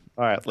question.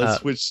 All right,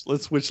 let's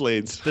switch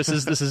lanes. This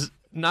is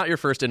not your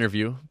first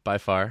interview by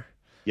far.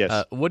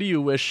 Yes. What do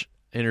you wish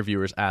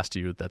interviewers asked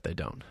you that they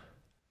don't?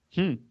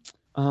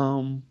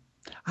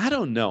 I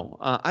don't know.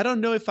 I don't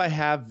know if I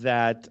have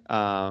that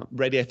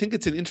ready. I think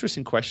it's an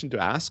interesting question to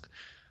ask.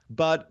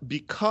 But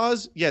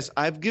because, yes,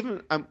 I'm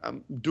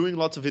doing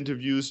lots of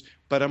interviews,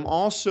 but I'm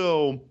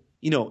also,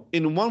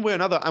 in one way or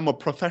another, I'm a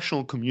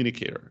professional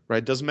communicator,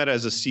 right? Doesn't matter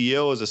as a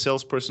CEO, as a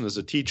salesperson, as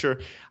a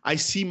teacher. I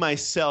see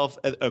myself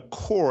at a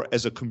core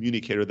as a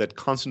communicator that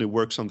constantly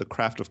works on the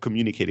craft of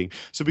communicating.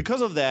 So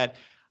because of that,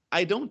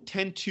 I don't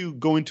tend to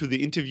go into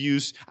the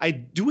interviews. I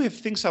do have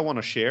things I want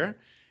to share.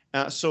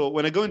 So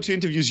when I go into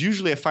interviews,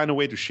 usually I find a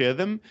way to share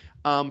them.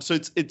 So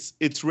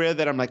it's rare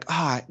that I'm like,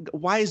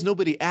 why is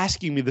nobody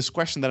asking me this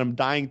question that I'm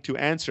dying to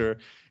answer?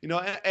 And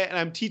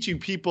I'm teaching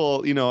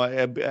people,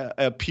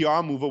 a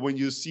PR mover. When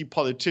you see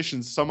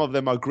politicians, some of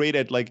them are great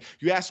at like,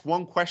 you ask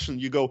one question,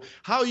 you go,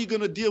 how are you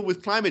going to deal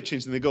with climate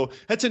change? And they go,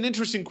 that's an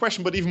interesting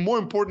question, but even more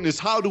important is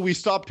how do we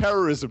stop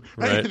terrorism?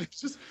 Right.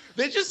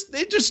 They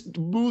just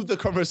move the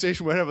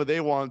conversation wherever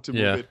they want to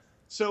move it.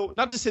 So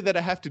not to say that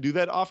I have to do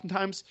that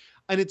oftentimes.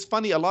 And it's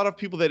funny, a lot of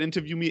people that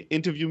interview me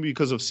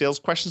because of sales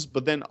questions,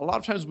 but then a lot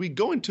of times we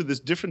go into these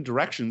different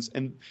directions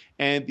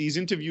and these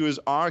interviewers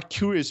are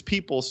curious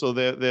people, so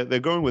they're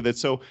going with it.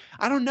 So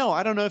I don't know.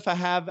 I don't know if I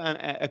have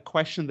a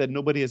question that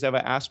nobody has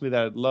ever asked me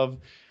that I'd love.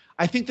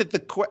 I think that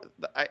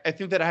I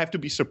think that I have to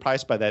be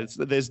surprised by that.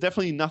 There's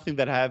definitely nothing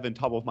that I have in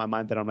top of my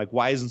mind that I'm like,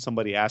 why isn't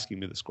somebody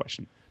asking me this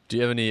question? Do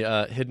you have any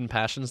hidden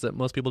passions that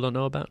most people don't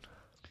know about?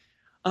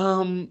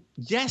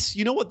 Yes,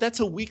 you know what? That's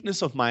a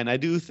weakness of mine. I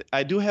do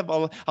have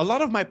a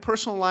lot of my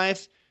personal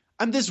life.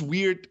 I'm this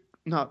weird,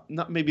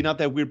 maybe not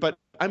that weird, but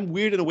I'm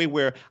weird in a way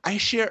where I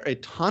share a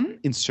ton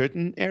in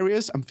certain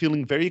areas. I'm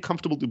feeling very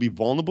comfortable to be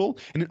vulnerable,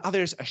 and in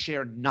others I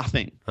share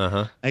nothing.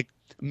 Like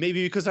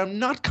maybe because I'm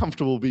not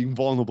comfortable being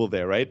vulnerable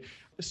there, right?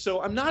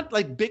 So I'm not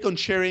like big on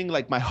sharing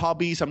like my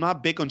hobbies. I'm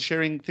not big on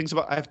sharing things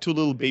about. I have two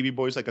little baby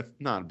boys, like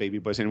not baby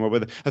boys anymore,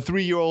 but a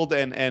 3-year-old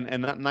and a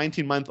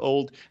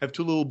 19-month-old. I have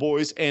two little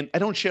boys, and I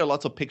don't share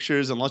lots of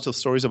pictures and lots of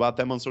stories about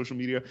them on social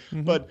media.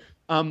 But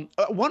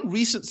one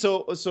recent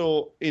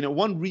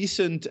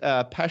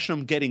passion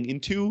I'm getting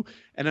into,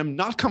 and I'm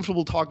not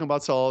comfortable talking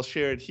about, so I'll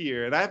share it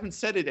here. And I haven't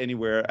said it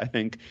anywhere, I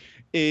think,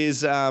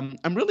 is I'm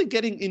really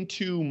getting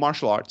into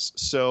martial arts.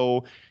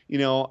 So.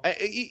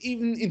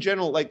 Even in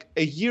general, like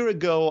a year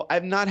ago,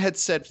 I've not had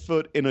set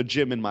foot in a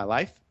gym in my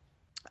life.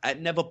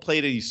 I'd never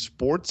played any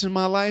sports in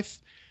my life.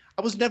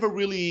 I was never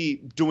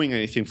really doing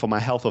anything for my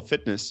health or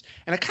fitness.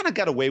 And I kind of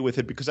got away with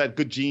it because I had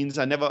good genes.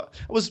 I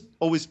was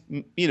always,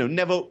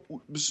 never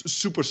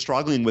super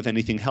struggling with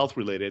anything health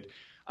related.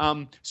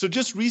 So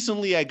just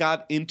recently I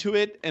got into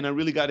it, and I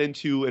really got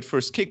into at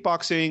first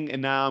kickboxing,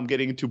 and now I'm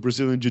getting into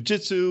Brazilian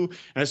jiu-jitsu,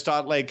 and I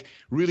start like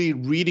really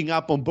reading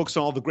up on books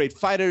on all the great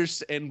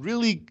fighters and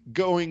really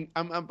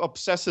I'm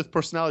obsessive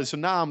personality. So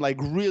now I'm like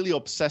really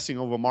obsessing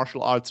over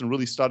martial arts and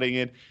really studying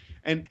it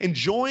and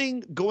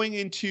enjoying going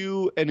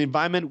into an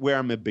environment where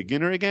I'm a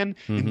beginner again,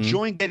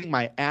 enjoying getting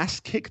my ass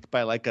kicked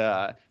by like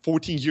a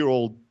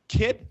 14-year-old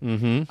kid,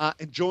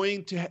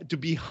 enjoying to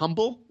be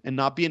humble and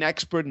not be an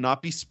expert,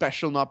 not be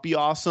special, not be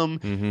awesome,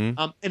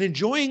 and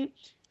enjoying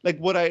like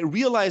what I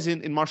realize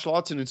in martial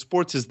arts and in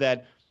sports is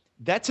that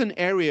that's an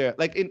area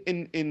like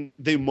in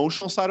the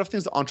emotional side of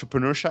things, the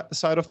entrepreneurship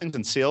side of things,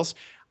 and sales.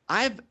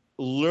 I've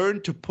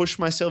learned to push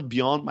myself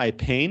beyond my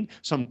pain,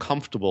 so I'm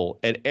comfortable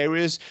at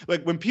areas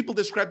like when people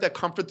describe that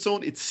comfort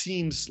zone, it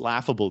seems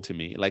laughable to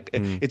me. Like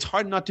it's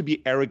hard not to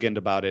be arrogant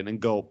about it and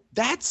go,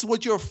 "That's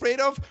what you're afraid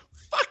of."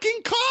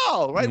 Fucking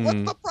call, right?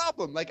 What's the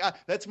problem? Like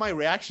that's my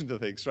reaction to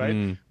things,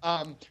 right?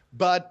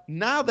 But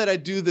now that I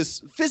do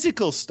this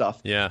physical stuff,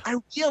 I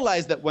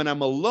realize that when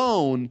I'm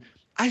alone,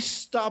 I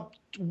stop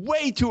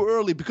way too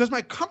early because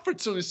my comfort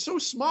zone is so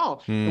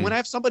small. And when I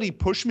have somebody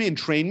push me and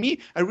train me,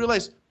 I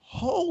realize,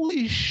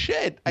 holy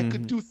shit, I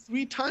could do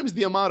 3 times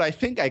the amount I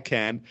think I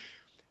can.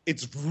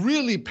 It's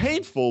really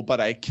painful, but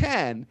I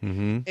can.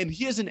 And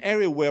here's an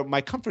area where my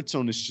comfort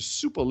zone is just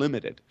super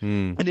limited.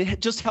 And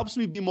it just helps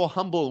me be more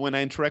humble when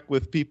I interact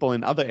with people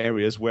in other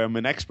areas where I'm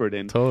an expert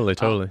in.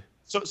 Totally.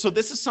 So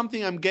this is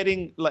something I'm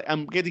getting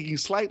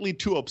slightly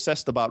too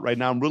obsessed about right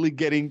now. I'm really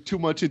getting too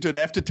much into it.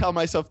 I have to tell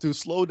myself to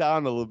slow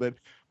down a little bit.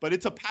 But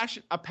it's a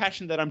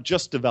passion that I'm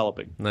just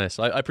developing. Nice.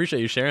 I appreciate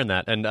you sharing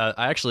that. And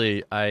I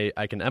can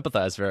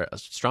empathize very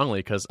strongly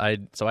because I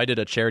did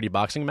a charity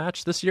boxing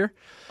match this year.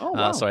 Oh,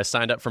 wow. So I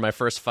signed up for my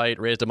first fight,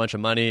 raised a bunch of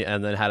money,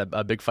 and then had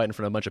a big fight in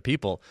front of a bunch of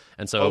people.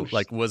 And so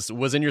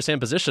was in your same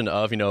position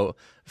of,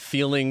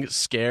 feeling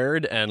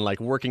scared and like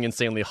working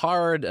insanely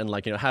hard and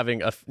like,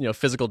 having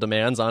physical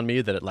demands on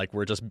me that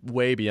were just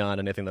way beyond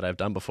anything that I've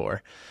done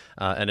before.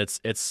 And it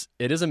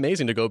is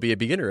amazing to go be a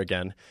beginner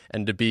again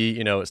and to be,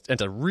 and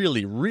to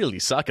really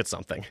suck at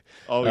something.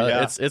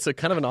 It's a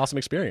kind of an awesome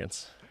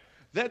experience.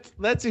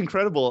 That's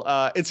incredible.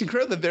 It's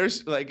incredible that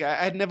there's I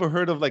had never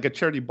heard of like a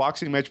charity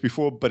boxing match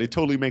before, but it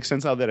totally makes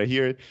sense now that I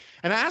hear it.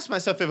 And I asked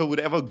myself if I would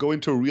ever go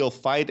into a real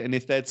fight and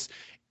if that's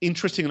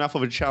interesting enough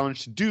of a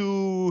challenge to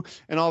do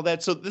and all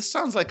that. So this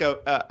sounds like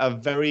a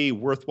very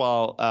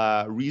worthwhile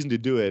reason to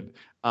do it.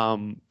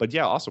 But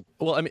yeah, awesome.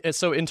 Well, I mean,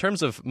 so in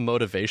terms of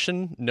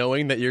motivation,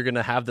 knowing that you're going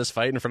to have this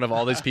fight in front of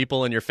all these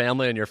people and your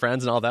family and your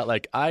friends and all that,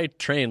 like I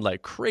trained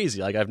like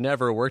crazy. Like I've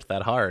never worked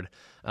that hard.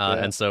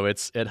 And so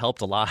it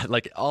helped a lot.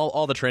 Like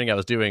all the training I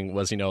was doing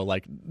was,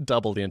 like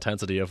double the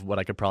intensity of what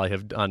I could probably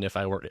have done if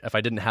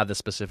I didn't have this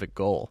specific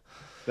goal.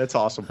 That's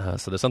awesome.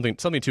 So there's something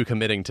to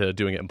committing to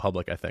doing it in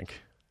public, I think.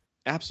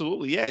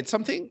 Absolutely. Yeah. It's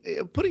something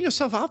putting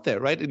yourself out there,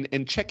 right?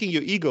 And checking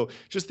your ego.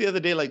 Just the other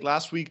day, like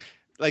last week,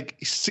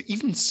 like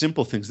even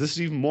simple things. This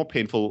is even more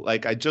painful.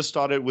 Like I just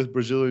started with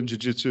Brazilian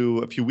jiu-jitsu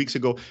a few weeks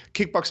ago.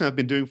 Kickboxing I've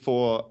been doing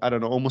for, I don't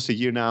know, almost a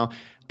year now.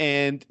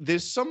 And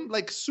there's some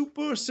like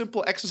super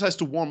simple exercise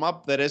to warm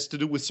up that has to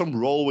do with some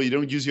roll where you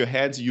don't use your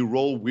hands. You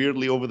roll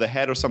weirdly over the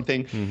head or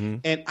something.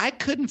 And I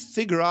couldn't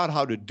figure out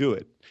how to do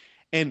it.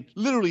 And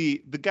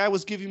literally the guy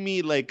was giving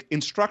me like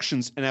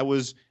instructions and I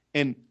was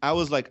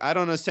like, I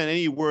don't understand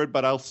any word,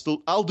 but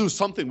I'll do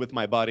something with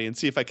my body and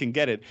see if I can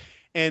get it.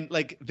 And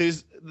like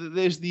there's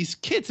these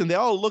kids and they're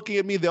all looking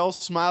at me, they're all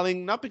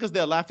smiling, not because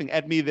they're laughing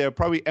at me, they're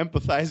probably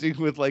empathizing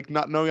with like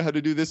not knowing how to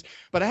do this.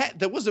 But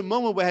there was a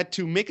moment where I had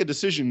to make a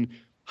decision.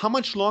 How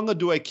much longer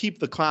do I keep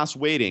the class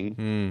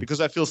waiting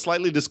because I feel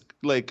slightly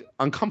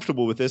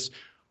uncomfortable with this,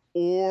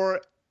 or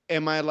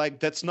am I like,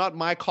 that's not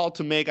my call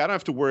to make. I don't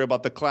have to worry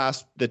about the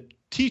class. The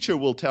teacher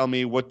will tell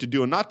me what to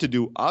do and not to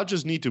do. I'll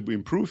just need to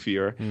improve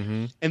here.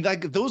 And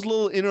like those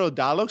little inner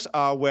dialogues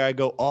are where I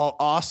go, oh,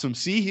 awesome.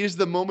 See, here's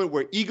the moment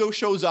where ego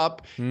shows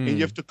up and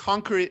you have to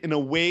conquer it in a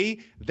way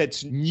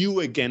that's new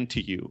again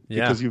to you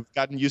because you've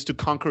gotten used to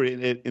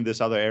conquering it in this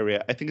other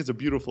area. I think it's a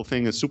beautiful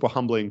thing. It's super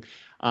humbling.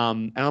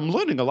 And I'm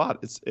learning a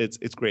lot.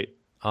 It's great.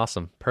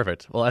 Awesome.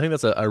 Perfect. Well, I think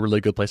that's a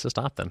really good place to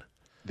stop then.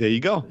 There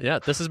you go. Yeah,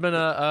 this has been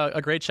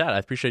a great chat. I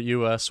appreciate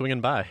you swinging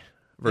by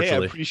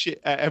virtually. Hey,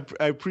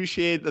 I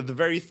appreciate the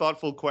very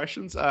thoughtful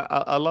questions.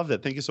 I love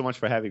that. Thank you so much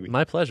for having me.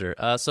 My pleasure.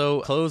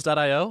 So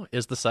Close.io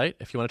is the site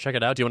if you want to check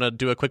it out. Do you want to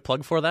do a quick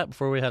plug for that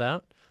before we head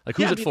out? Like,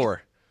 who's it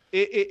for?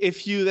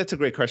 That's a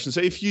great question. So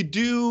if you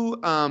do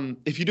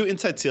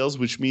inside sales,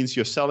 which means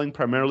you're selling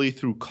primarily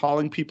through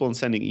calling people and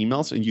sending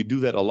emails, and you do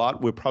that a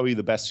lot, we're probably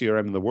the best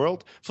CRM in the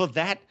world for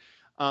that.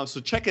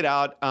 So check it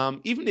out.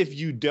 Even if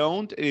you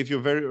don't, if you're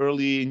very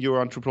early in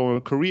your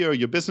entrepreneurial career or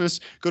your business,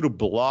 go to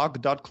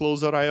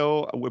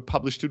blog.close.io. We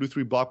publish 2 to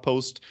 3 blog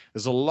posts.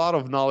 There's a lot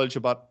of knowledge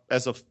about,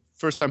 as a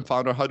first-time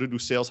founder, how to do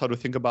sales, how to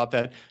think about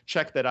that.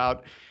 Check that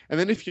out. And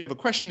then if you have a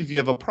question, if you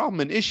have a problem,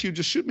 an issue,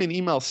 just shoot me an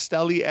email,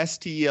 Steli,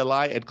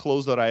 S-T-E-L-I,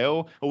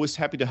 @close.io. Always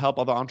happy to help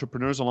other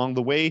entrepreneurs along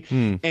the way.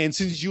 And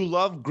since you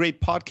love great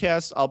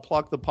podcasts, I'll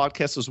plug the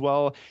podcast as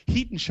well.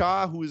 Hiten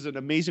Shah, who is an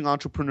amazing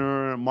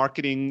entrepreneur,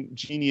 marketing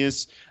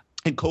genius,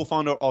 and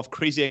co-founder of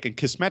Crazy Egg and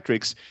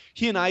Kissmetrics,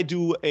 he and I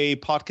do a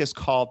podcast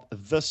called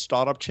The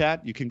Startup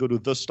Chat. You can go to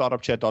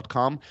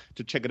thestartupchat.com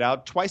to check it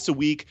out twice a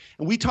week.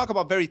 And we talk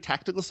about very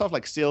tactical stuff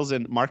like sales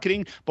and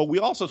marketing, but we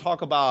also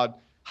talk about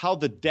how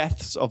the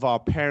deaths of our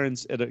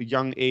parents at a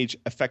young age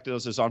affected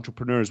us as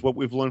entrepreneurs, what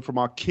we've learned from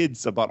our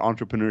kids about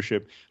entrepreneurship,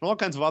 and all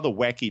kinds of other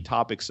wacky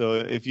topics. So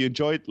if you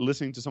enjoyed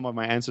listening to some of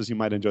my answers, you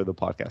might enjoy the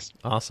podcast.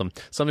 Awesome.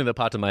 Something that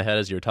popped in my head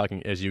as you were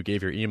talking, as you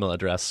gave your email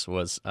address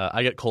was,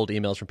 I get cold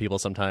emails from people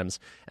sometimes,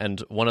 and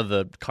one of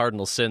the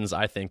cardinal sins,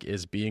 I think,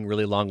 is being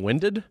really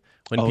long-winded.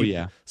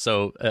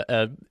 So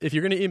if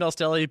you're going to email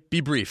Steli,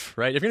 be brief,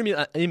 right? If you're going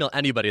to email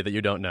anybody that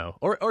you don't know,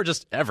 or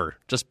just ever,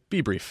 just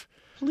be brief.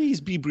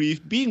 Please be brief.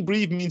 Being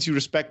brief means you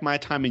respect my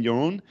time and your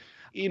own.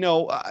 You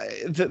know,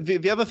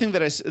 the other thing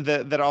that I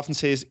often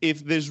say is,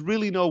 if there's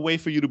really no way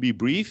for you to be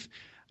brief,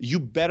 you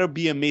better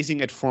be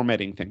amazing at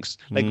formatting things.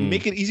 Like,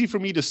 make it easy for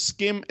me to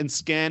skim and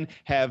scan,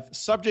 have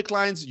subject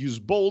lines, use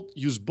bold,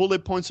 use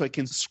bullet points, so I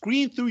can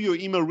screen through your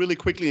email really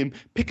quickly and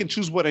pick and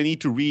choose what I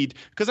need to read.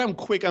 Because I'm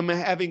quick. I'm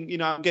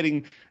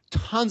getting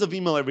tons of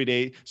email every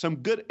day, so I'm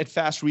good at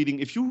fast reading.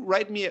 If you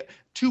write me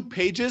 2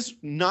 pages,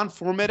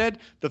 non-formatted,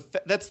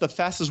 that's the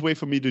fastest way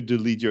for me to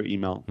delete your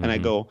email. And I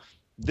go,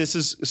 this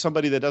is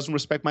somebody that doesn't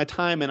respect my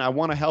time, and I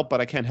want to help, but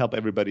I can't help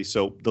everybody,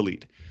 so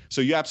delete. So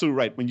you're absolutely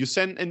right. When you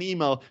send an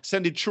email,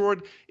 send it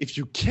short. If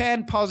you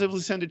can positively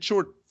send it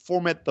short,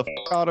 format the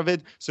out of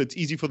it so it's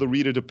easy for the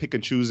reader to pick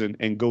and choose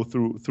and go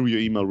through your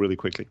email really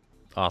quickly.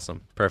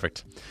 Awesome.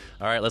 Perfect.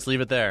 All right, let's leave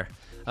it there.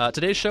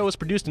 Today's show was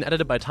produced and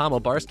edited by Tom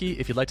Obarski.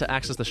 If you'd like to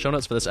access the show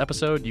notes for this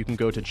episode, you can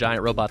go to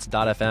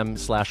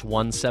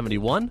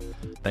giantrobots.fm/171.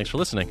 Thanks for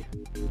listening.